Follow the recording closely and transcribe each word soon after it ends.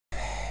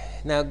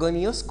Now,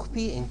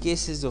 gonioscopy in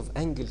cases of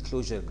angle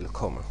closure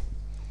glaucoma.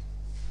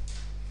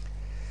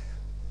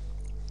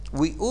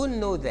 We all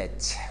know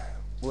that,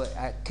 we're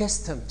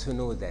accustomed to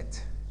know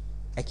that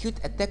acute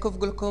attack of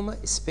glaucoma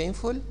is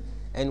painful,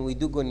 and we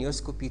do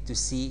gonioscopy to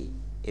see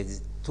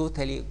is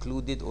totally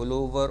occluded all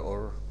over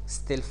or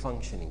still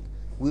functioning.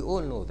 We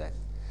all know that.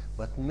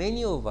 But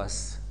many of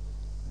us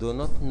do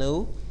not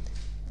know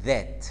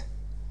that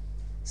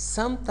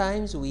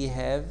sometimes we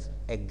have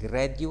a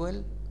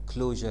gradual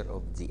closure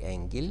of the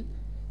angle,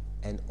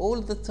 and all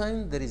the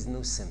time there is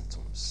no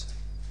symptoms.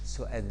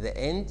 So at the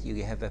end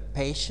you have a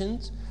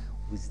patient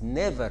with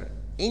never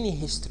any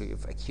history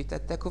of acute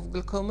attack of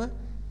glaucoma,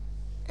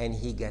 and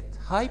he got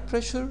high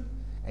pressure,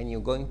 and you're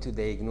going to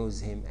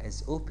diagnose him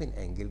as open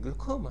angle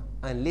glaucoma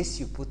unless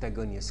you put a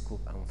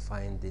gonioscope and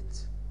find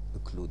it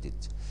occluded.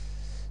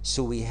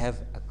 So we have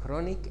a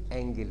chronic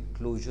angle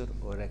closure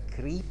or a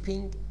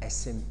creeping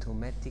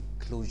asymptomatic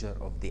closure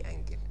of the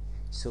angle.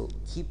 So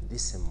keep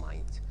this in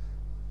mind.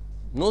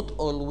 Not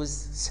always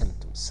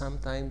symptoms.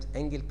 Sometimes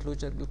angle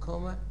closure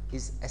glaucoma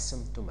is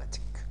asymptomatic.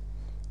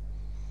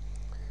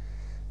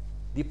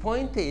 The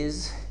point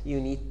is, you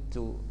need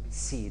to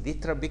see the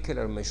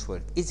trabecular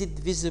meshwork. Is it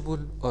visible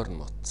or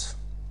not?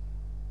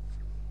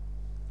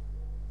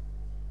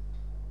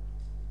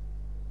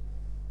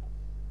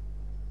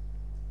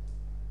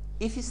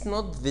 If it's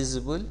not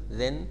visible,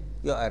 then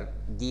you are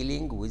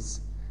dealing with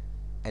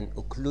an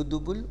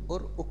occludable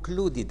or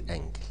occluded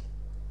angle.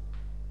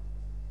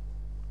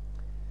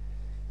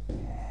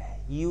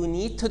 You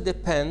need to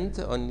depend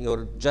on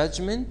your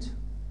judgment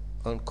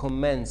on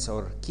comments,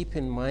 or keep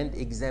in mind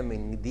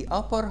examining the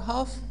upper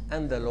half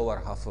and the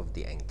lower half of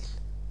the angle.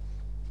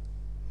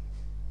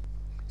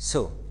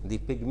 So the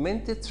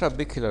pigmented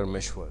trabecular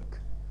meshwork,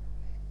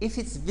 if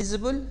it's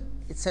visible,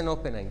 it's an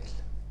open angle,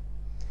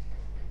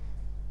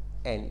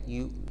 and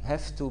you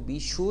have to be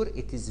sure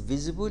it is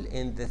visible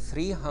in the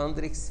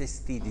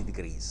 360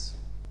 degrees.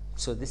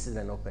 So this is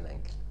an open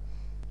angle.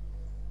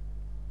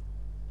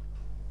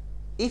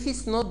 If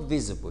it's not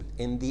visible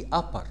in the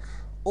upper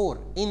or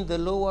in the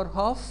lower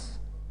half,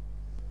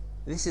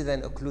 this is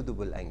an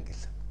occludable angle.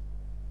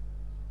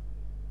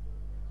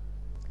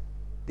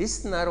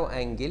 This narrow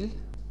angle,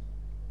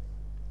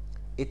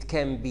 it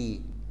can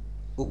be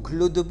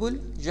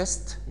occludable,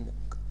 just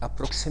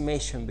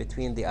approximation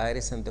between the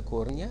iris and the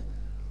cornea,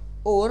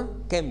 or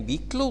can be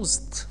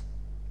closed.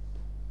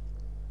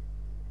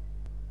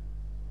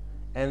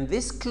 And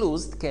this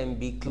closed can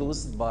be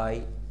closed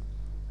by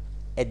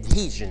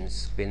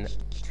adhesions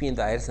between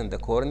the iris and the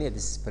cornea.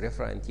 This is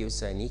peripheral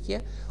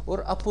antiosynechia,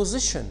 or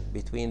apposition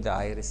between the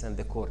iris and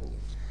the cornea.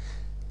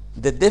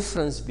 The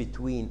difference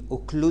between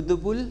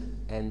occludable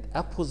and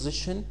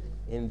apposition: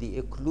 in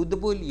the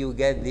occludable, you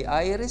get the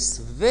iris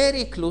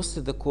very close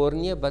to the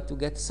cornea, but you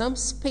get some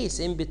space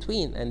in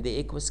between, and the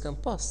aqueous can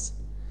pass.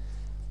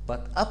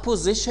 But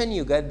apposition,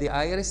 you get the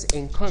iris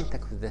in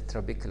contact with the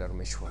trabecular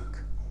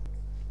meshwork.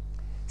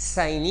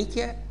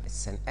 Synechia,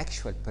 it's an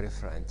actual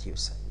peripheral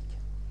antiosynechia.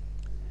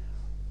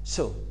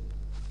 So,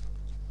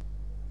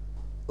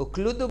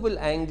 occludable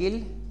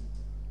angle,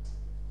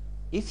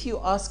 if you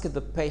ask the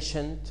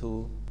patient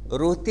to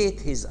rotate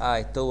his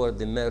eye toward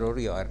the mirror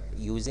you are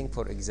using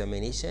for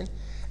examination,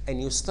 and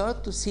you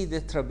start to see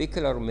the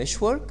trabecular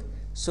meshwork,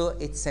 so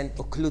it's an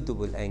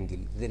occludable angle.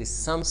 There is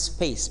some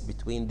space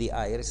between the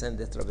iris and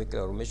the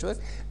trabecular meshwork,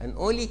 and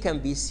only can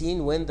be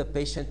seen when the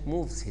patient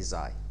moves his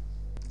eye.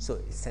 So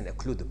it's an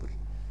occludable.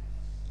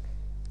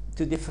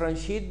 To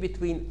differentiate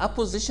between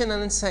apposition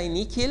and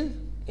synechial,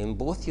 in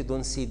both you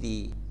don't see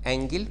the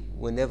angle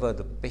whenever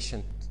the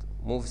patient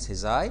moves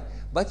his eye,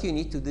 but you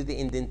need to do the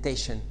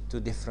indentation to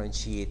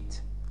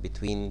differentiate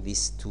between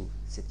these two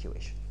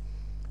situations.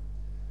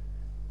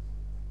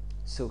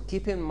 So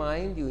keep in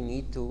mind, you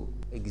need to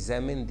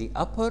examine the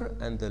upper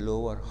and the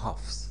lower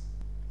halves.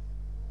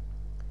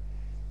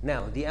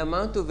 Now, the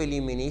amount of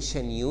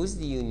illumination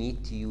used, you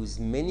need to use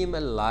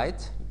minimal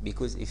light,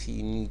 because if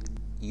you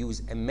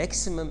use a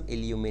maximum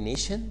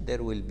illumination,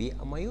 there will be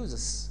a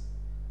meiosis,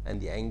 and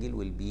the angle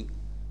will be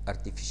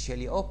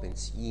artificially open.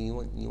 So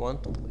you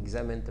want to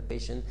examine the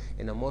patient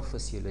in a more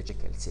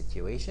physiological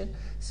situation,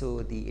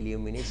 so the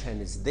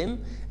illumination is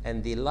dim,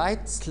 and the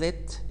light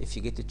slit, if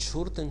you get it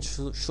short and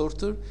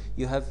shorter,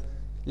 you have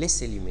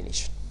less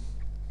illumination.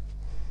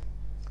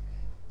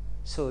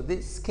 So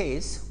this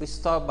case, we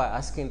start by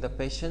asking the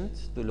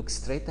patient to look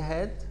straight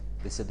ahead.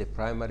 This is the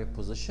primary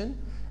position,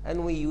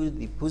 and we use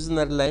the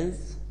Posner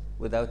lens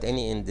without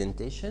any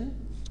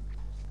indentation.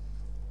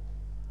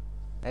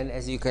 And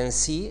as you can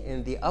see,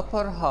 in the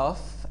upper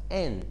half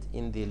and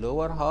in the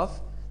lower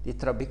half, the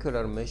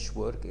trabecular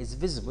meshwork is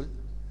visible.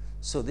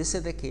 So this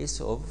is the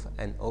case of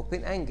an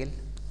open angle.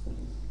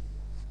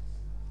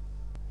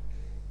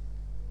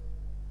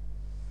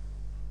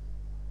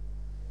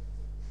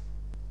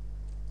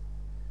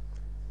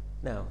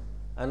 Now,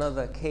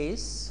 another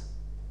case.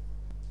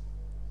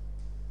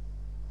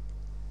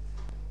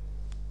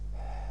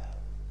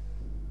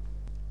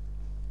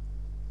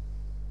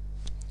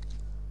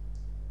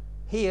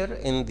 Here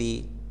in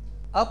the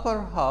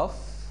upper half,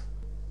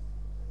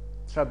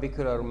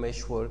 trabecular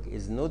meshwork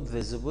is not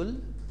visible,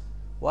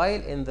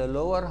 while in the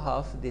lower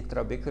half the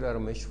trabecular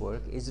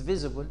meshwork is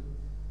visible.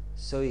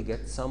 So you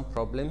get some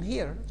problem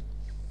here.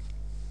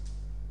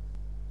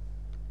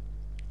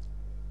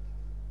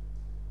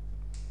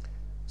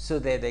 So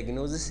the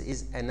diagnosis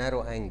is a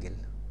narrow angle.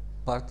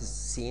 Part is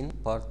seen,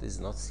 part is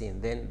not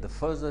seen. Then the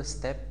further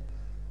step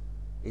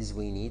is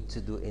we need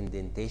to do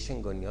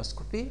indentation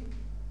gonioscopy.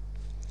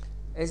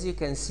 As you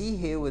can see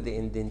here with the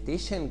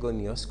indentation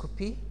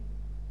gonioscopy,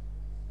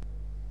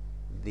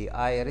 the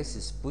iris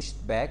is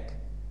pushed back,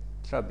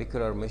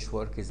 trabecular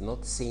meshwork is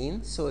not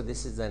seen, so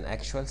this is an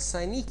actual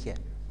synechia.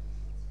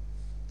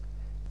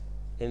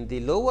 In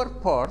the lower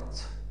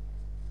part,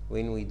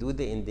 when we do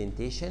the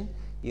indentation,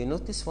 you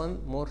notice one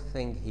more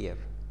thing here.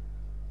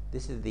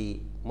 This is the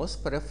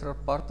most peripheral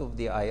part of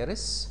the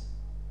iris.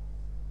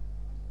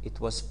 It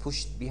was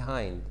pushed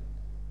behind.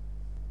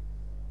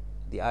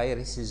 The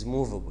iris is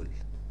movable.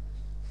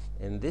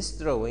 In this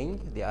drawing,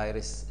 the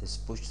iris is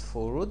pushed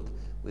forward.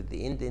 With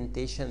the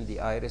indentation, the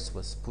iris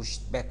was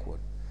pushed backward.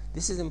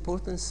 This is an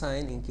important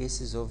sign in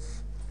cases of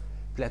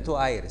plateau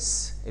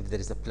iris. If there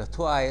is a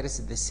plateau iris,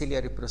 the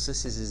ciliary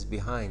processes is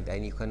behind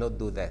and you cannot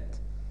do that.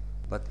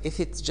 But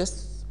if it's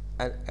just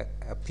a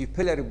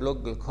pupillary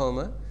block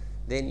glaucoma,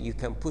 then you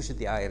can push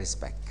the iris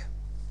back.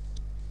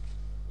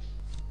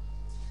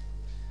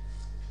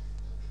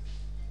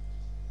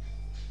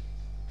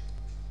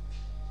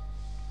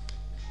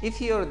 If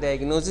your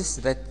diagnosis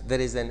that there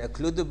is an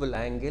occludable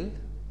angle,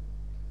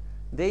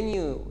 then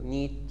you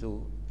need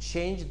to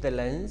change the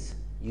lens,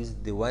 use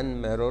the one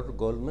mirror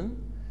Goldman,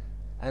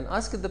 and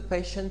ask the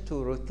patient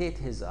to rotate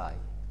his eye.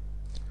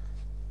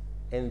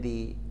 In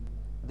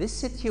this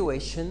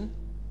situation,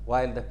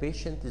 while the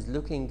patient is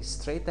looking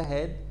straight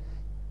ahead,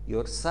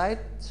 your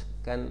sight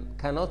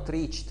cannot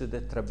reach to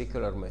the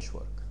trabecular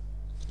meshwork.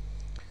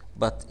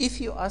 But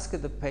if you ask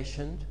the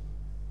patient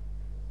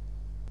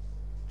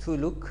to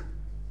look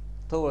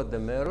toward the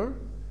mirror,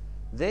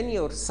 then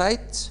your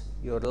sight,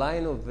 your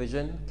line of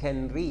vision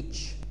can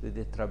reach to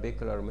the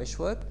trabecular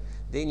meshwork.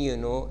 Then you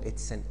know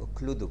it's an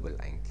occludable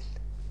angle.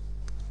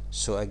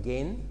 So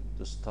again,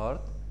 to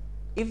start,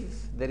 if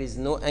there is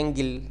no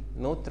angle,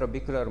 no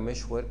trabecular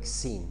meshwork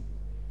seen,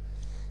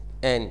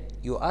 and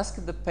you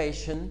ask the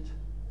patient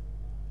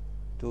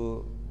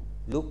to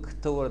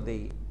look toward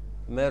the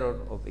mirror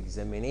of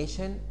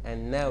examination,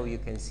 and now you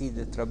can see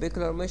the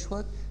trabecular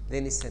meshwork,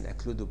 then it's an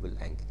occludable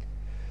angle.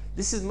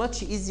 This is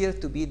much easier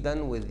to be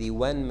done with the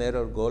one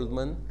mirror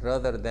Goldman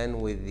rather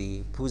than with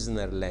the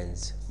Posner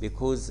lens,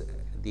 because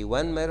the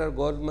one mirror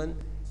Goldman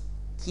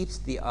keeps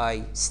the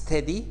eye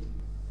steady,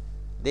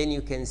 then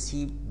you can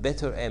see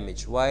better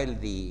image, while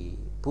the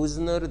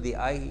Posner, the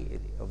eye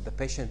of the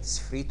patient is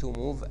free to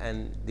move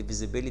and the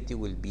visibility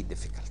will be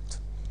difficult.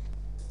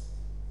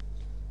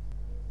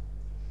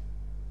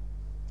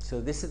 So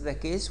this is the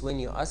case when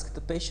you ask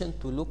the patient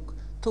to look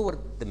toward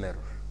the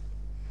mirror.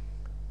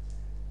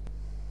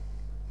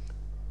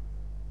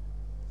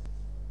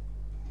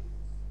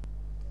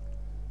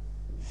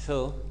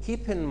 So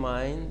keep in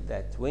mind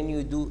that when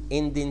you do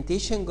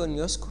indentation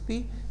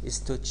gonioscopy is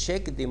to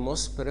check the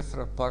most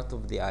peripheral part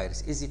of the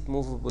iris. Is it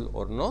movable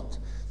or not,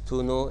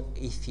 to know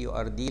if you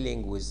are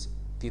dealing with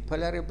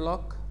pupillary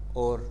block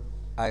or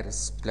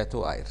iris,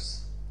 plateau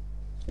iris.